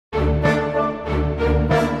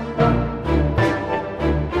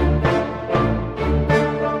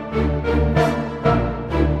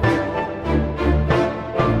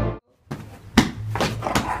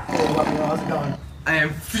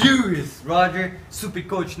Roger, stupid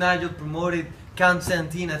coach Nigel promoted Count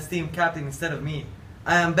Santin as team captain instead of me.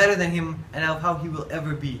 I am better than him and of how he will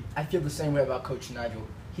ever be. I feel the same way about Coach Nigel.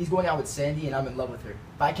 He's going out with Sandy and I'm in love with her.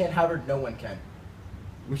 If I can't have her, no one can.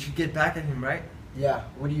 We should get back at him, right? Yeah,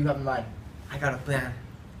 what do you have in mind? I got a plan.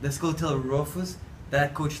 Let's go tell Rufus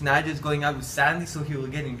that Coach Nigel is going out with Sandy so he will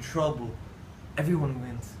get in trouble. Everyone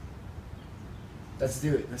wins. Let's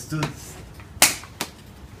do it. Let's do this.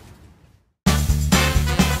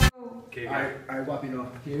 Okay, Alright, Guapino.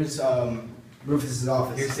 Here's Rufus's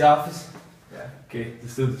office. Here's the office? Yeah. Okay,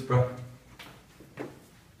 let's do this, bro.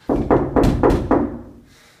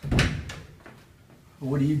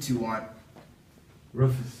 What do you two want?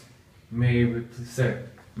 Rufus, may we please, sir,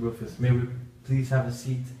 Rufus, may we please have a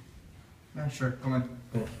seat? Yeah, sure. Come on.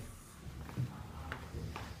 Yeah.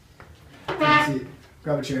 Have a seat.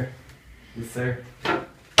 Grab a chair. Yes, sir.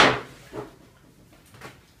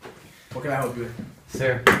 What can I help you with?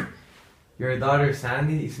 Sir, your daughter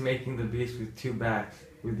Sandy is making the beast with 2 bags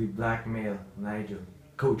with the black male, Nigel.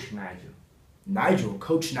 Coach Nigel. Nigel?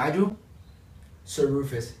 Coach Nigel? Sir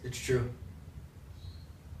Rufus, it's true.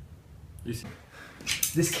 You see?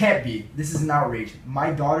 This can't be. This is an outrage. My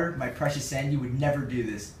daughter, my precious Sandy, would never do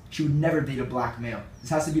this. She would never date a black male. This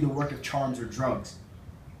has to be the work of charms or drugs.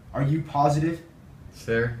 Are you positive?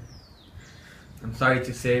 Sir, I'm sorry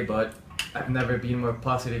to say, but I've never been more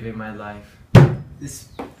positive in my life. This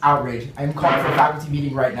outrage. I am calling for a faculty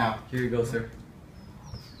meeting right now. Here you go, sir.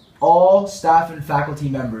 All staff and faculty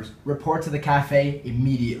members, report to the cafe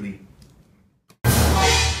immediately.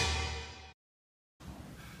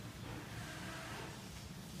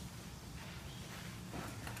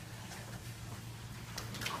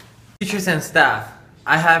 Teachers and staff,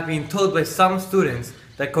 I have been told by some students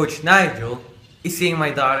that Coach Nigel is seeing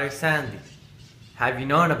my daughter Sandy. Have you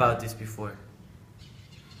known about this before?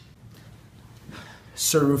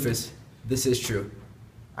 Sir Rufus, this is true.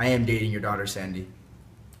 I am dating your daughter Sandy.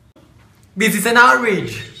 This is an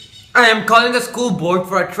outrage! I am calling the school board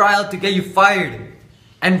for a trial to get you fired.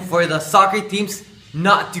 And for the soccer teams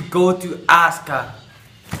not to go to ASCA.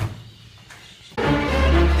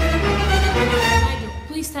 Nigel,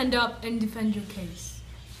 please stand up and defend your case.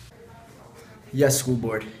 Yes, school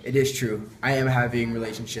board, it is true. I am having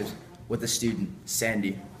relationships with a student,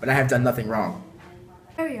 Sandy, but I have done nothing wrong.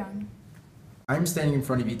 Carry on. I am standing in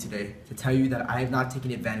front of you today to tell you that I have not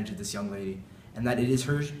taken advantage of this young lady, and that it is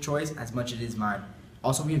her choice as much as it is mine.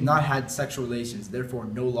 Also, we have not had sexual relations, therefore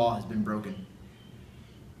no law has been broken.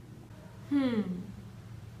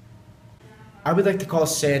 I would like to call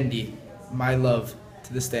Sandy, my love,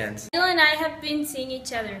 to the stands. Bill and I have been seeing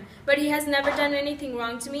each other, but he has never done anything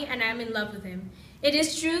wrong to me and I am in love with him. It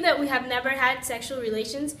is true that we have never had sexual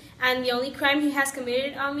relations and the only crime he has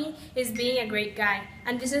committed on me is being a great guy,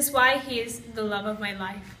 and this is why he is the love of my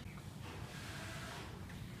life.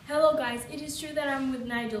 Hello guys, it is true that I'm with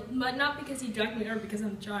Nigel, but not because he drugged me or because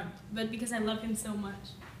I'm charmed, but because I love him so much.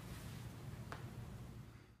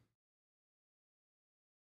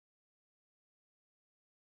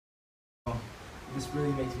 This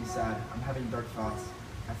really makes me sad. I'm having dark thoughts.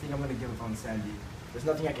 I think I'm gonna give up on Sandy. There's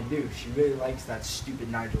nothing I can do. She really likes that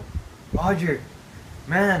stupid Nigel. Roger,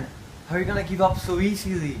 man, how are you gonna give up so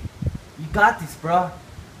easily? You got this, bro.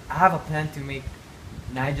 I have a plan to make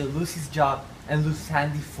Nigel lose his job and lose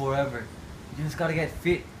Sandy forever. You just gotta get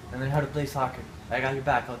fit and learn how to play soccer. I got your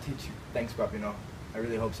back, I'll teach you. Thanks, Guapino. I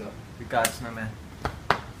really hope so. You got this, my man.